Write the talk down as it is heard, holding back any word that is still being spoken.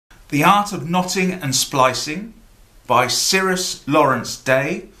The Art of Knotting and Splicing by Cyrus Lawrence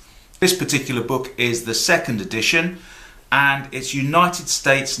Day. This particular book is the second edition and it's United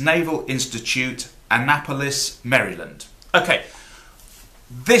States Naval Institute, Annapolis, Maryland. Okay,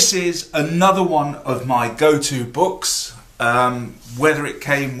 this is another one of my go-to books. Whether it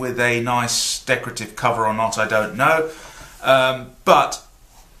came with a nice decorative cover or not, I don't know. But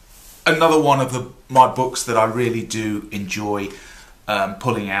another one of my books that I really do enjoy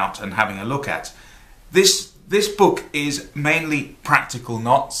pulling out and having a look at. This book is mainly practical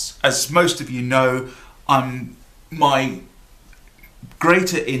knots. As most of you know, my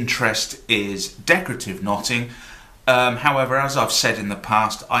greater interest is decorative knotting. However, as I've said in the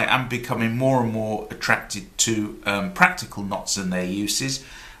past, I am becoming more and more attracted to practical knots and their uses,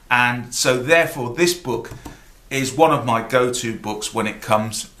 and so therefore this book is one of my go-to books when it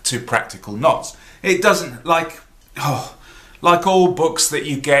comes to practical knots. It doesn't, like all books that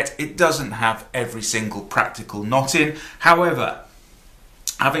you get, it doesn't have every single practical knot in. However,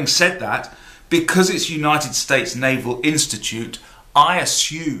 having said that, because it's United States Naval Institute, I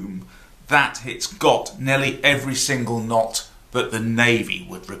assume that it's got nearly every single knot that the Navy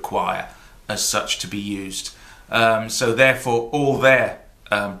would require as such to be used. So therefore all their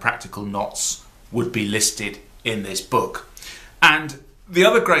practical knots would be listed in this book. And the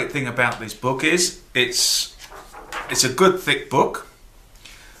other great thing about this book is it's a good thick book.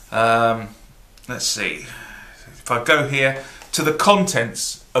 Let's see, if I go here to the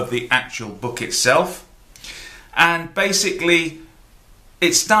contents of the actual book itself, and basically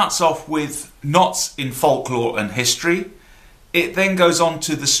it starts off with knots in folklore and history. It then goes on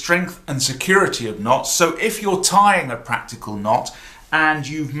to the strength and security of knots. So if you're tying a practical knot and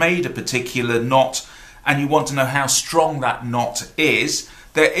you've made a particular knot and you want to know how strong that knot is,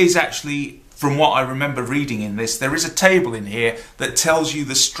 there is actually, from what I remember reading in this, there is a table in here that tells you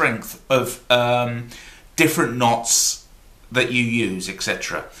the strength of different knots that you use,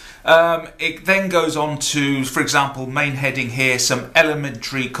 etc. It then goes on to, for example, main heading here, some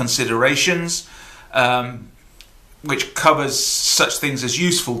elementary considerations, which covers such things as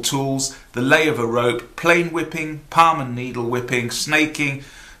useful tools, the lay of a rope, plain whipping, palm and needle whipping, snaking,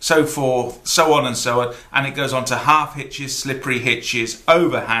 so forth, so on and so on. And it goes on to half hitches, slippery hitches,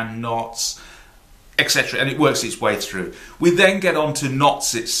 overhand knots, etc. And it works its way through. We then get on to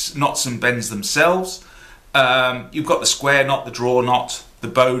knots, it's knots and bends themselves. You've got the square knot, the draw knot, the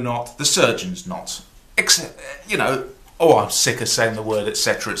bow knot, the surgeon's knot, except, you know, oh, I'm sick of saying the word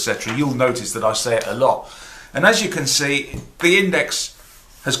etc, etc. You'll notice that I say it a lot. And as you can see, the index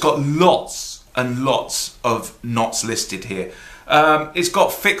has got lots and lots of knots listed here. It's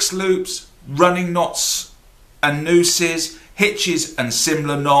got fixed loops, running knots and nooses, hitches and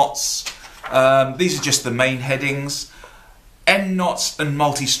similar knots. These are just the main headings. End knots and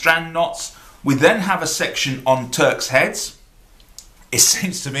multi-strand knots. We then have a section on Turk's heads. It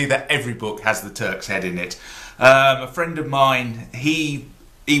seems to me that every book has the Turk's head in it. A friend of mine, he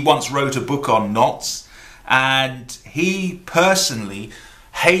once wrote a book on knots, and he personally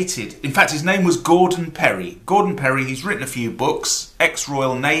hated, in fact his name was Gordon Perry. Gordon Perry, he's written a few books,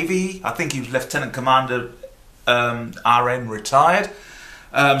 ex-Royal Navy, I think he was Lieutenant Commander RN, retired.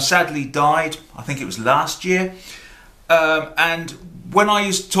 Sadly died, I think it was last year. And when I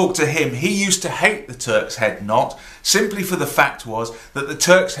used to talk to him, he used to hate the Turk's head knot, simply for the fact was that the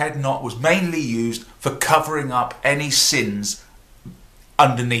Turk's head knot was mainly used for covering up any sins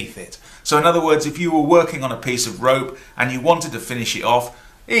underneath it. So in other words, if you were working on a piece of rope and you wanted to finish it off,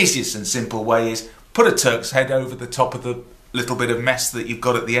 easiest and simple way is put a Turk's head over the top of the little bit of mess that you've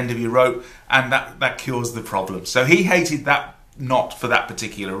got at the end of your rope, and that cures the problem. So he hated that knot for that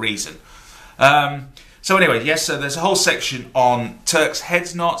particular reason. So anyway, yes, so there's a whole section on Turk's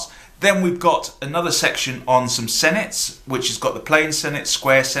heads knots. Then we've got another section on some sennets, which has got the plain sennet,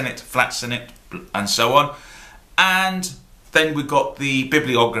 square sennet, flat sennet, and so on. And then we've got the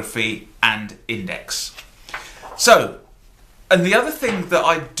bibliography and index. So, and the other thing that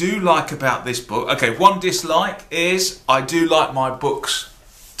I do like about this book, okay, one dislike is I do like my books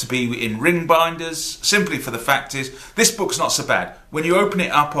to be in ring binders, simply for the fact is this book's not so bad. When you open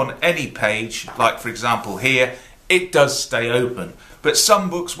it up on any page, like for example here, it does stay open. But some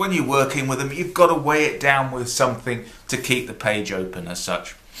books, when you're working with them, you've got to weigh it down with something to keep the page open as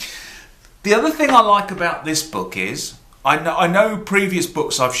such. The other thing I like about this book is, I know previous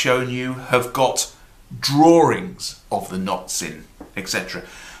books I've shown you have got drawings of the knots in, etc.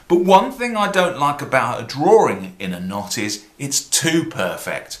 But one thing I don't like about a drawing in a knot is it's too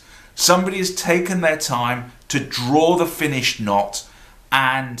perfect. Somebody has taken their time to draw the finished knot,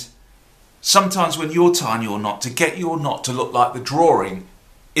 and sometimes when you're tying your knot, to get your knot to look like the drawing,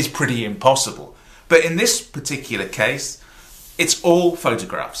 is pretty impossible. But in this particular case, it's all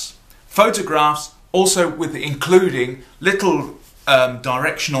photographs. Photographs also with including little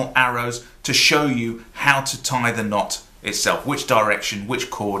directional arrows to show you how to tie the knot itself, which direction, which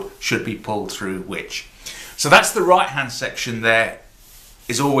cord should be pulled through which. So that's the right hand section. There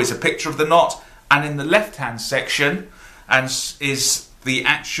is always a picture of the knot, and in the left hand section is the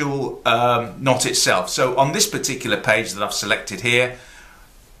actual knot itself. So on this particular page that I've selected here,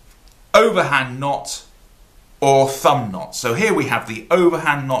 overhand knot or thumb knot. So here we have the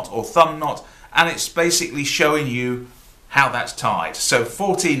overhand knot or thumb knot, and it's basically showing you how that's tied. So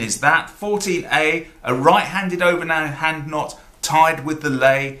 14 is that. 14A, a right-handed overhand knot tied with the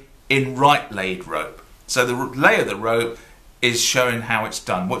lay in right laid rope. So the lay of the rope is showing how it's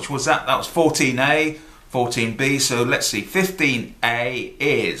done. Which was that? That was 14A, 14B. So let's see, 15A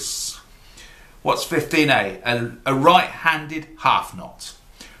is, what's 15A? A right-handed half knot.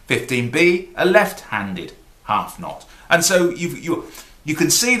 15B, a left-handed half knot. And so you can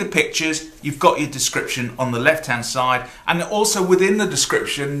see the pictures, you've got your description on the left-hand side, and also within the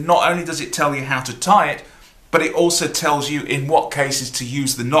description, not only does it tell you how to tie it, but it also tells you in what cases to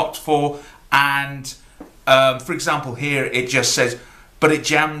use the knot for. And for example here, it just says, but it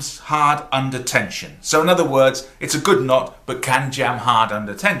jams hard under tension. So in other words, it's a good knot, but can jam hard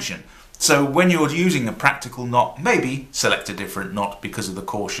under tension. So when you're using a practical knot, maybe select a different knot because of the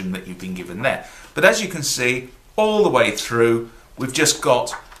caution that you've been given there. But as you can see, all the way through, we've just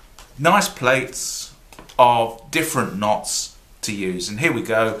got nice plates of different knots to use. And here we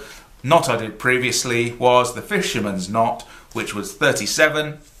go. Knot I did previously was the fisherman's knot, which was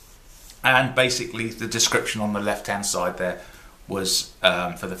 37. And basically the description on the left-hand side there was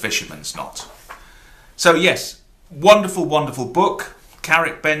for the fisherman's knot. So yes, wonderful, wonderful book.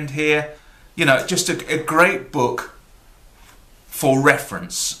 Carrick Bend here. You know, just a great book for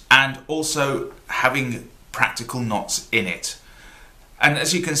reference and also having practical knots in it. And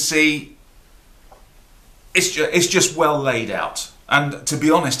as you can see, it's just well laid out. And to be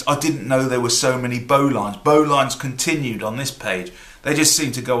honest, I didn't know there were so many bowlines. Bowlines continued on this page. They just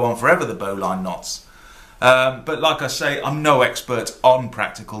seem to go on forever, the bowline knots. But like I say, I'm no expert on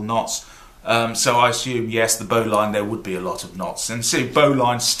practical knots. So I assume, yes, the bowline, there would be a lot of knots. And see,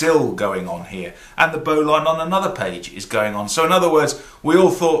 bowline still going on here. And the bowline on another page is going on. So in other words, we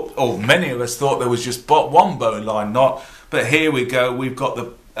all thought, or many of us thought there was just one bowline knot. But here we go, we've got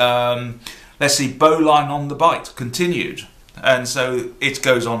the, let's see, bowline on the bite, continued. And so it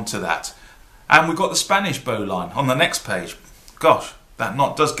goes on to that. And we've got the Spanish bowline on the next page. Gosh, that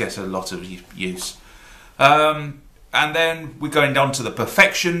knot does get a lot of use. And then we're going down to the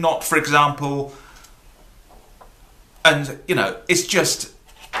perfection knot, for example. And, you know, it's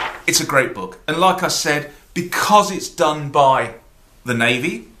a great book. And like I said, because it's done by the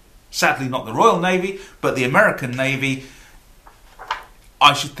Navy, sadly not the Royal Navy, but the American Navy,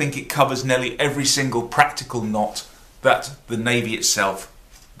 I should think it covers nearly every single practical knot that the Navy itself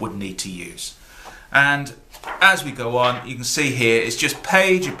would need to use. And as we go on, you can see here, it's just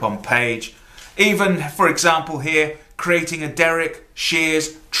page upon page. Even, for example, here, creating a derrick,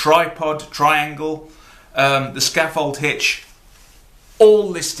 shears, tripod, triangle, the scaffold hitch, all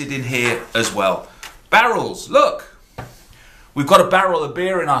listed in here as well. Barrels, look, we've got a barrel of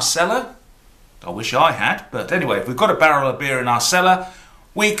beer in our cellar. I wish I had, but anyway, if we've got a barrel of beer in our cellar,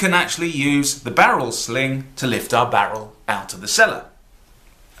 we can actually use the barrel sling to lift our barrel out of the cellar.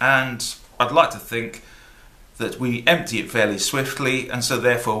 And I'd like to think that we empty it fairly swiftly, and so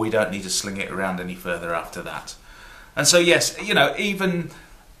therefore we don't need to sling it around any further after that. And so yes, you know, even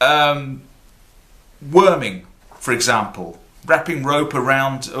worming, for example, wrapping rope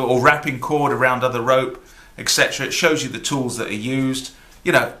around or wrapping cord around other rope, etc. It shows you the tools that are used.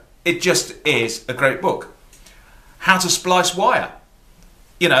 You know, it just is a great book. How to splice wire.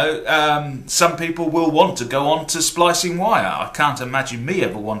 You know, some people will want to go on to splicing wire. I can't imagine me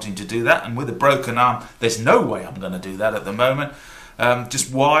ever wanting to do that, and with a broken arm, there's no way I'm going to do that at the moment.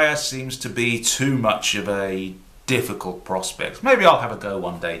 Just wire seems to be too much of a difficult prospect. Maybe I'll have a go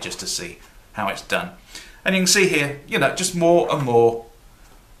one day just to see how it's done. And you can see here, you know, just more and more.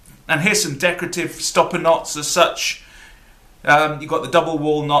 And here's some decorative stopper knots as such. You've got the double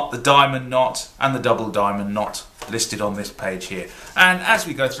wall knot, the diamond knot, and the double diamond knot listed on this page here. And as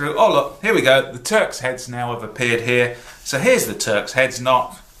we go through, oh look, here we go, the Turk's heads now have appeared here. So here's the Turk's heads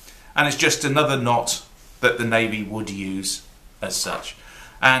knot, and it's just another knot that the Navy would use as such.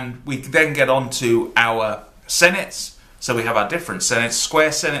 And we then get on to our sennets. So we have our different sennets,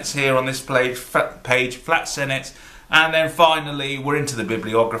 square sennets here on this page, flat sennets, and then finally we're into the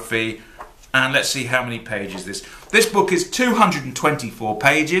bibliography. And let's see how many pages this book is. 224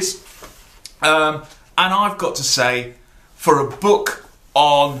 pages. And I've got to say, for a book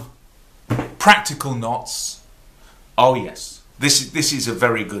on practical knots, oh yes, this is a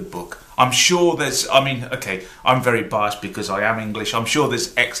very good book. I'm sure there's, I mean, okay, I'm very biased because I am English. I'm sure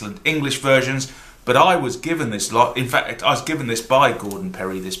there's excellent English versions, but I was given this lot. In fact, I was given this by Gordon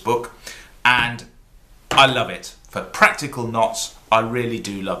Perry, this book, and I love it. For practical knots, I really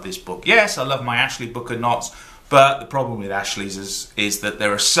do love this book. Yes, I love my Ashley book of knots, but the problem with Ashley's is that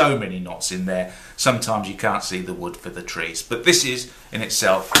there are so many knots in there, sometimes you can't see the wood for the trees. But this is, in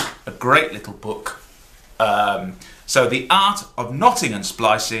itself, a great little book. So The Art of Knotting and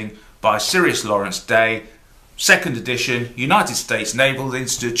Splicing by Sirius Lawrence Day, 2nd edition, United States Naval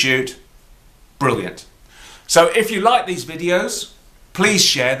Institute. Brilliant. So if you like these videos, please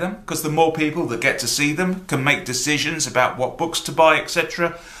share them, because the more people that get to see them can make decisions about what books to buy,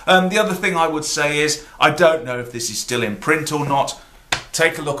 etc. The other thing I would say is, I don't know if this is still in print or not.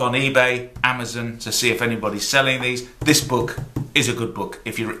 Take a look on eBay, Amazon, to see if anybody's selling these. This book is a good book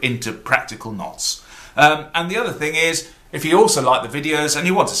if you're into practical knots. And the other thing is, if you also like the videos and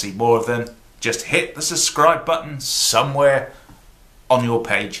you want to see more of them, just hit the subscribe button somewhere on your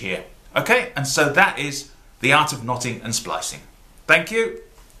page here. Okay, and so that is The Art of Knotting and Splicing. Thank you.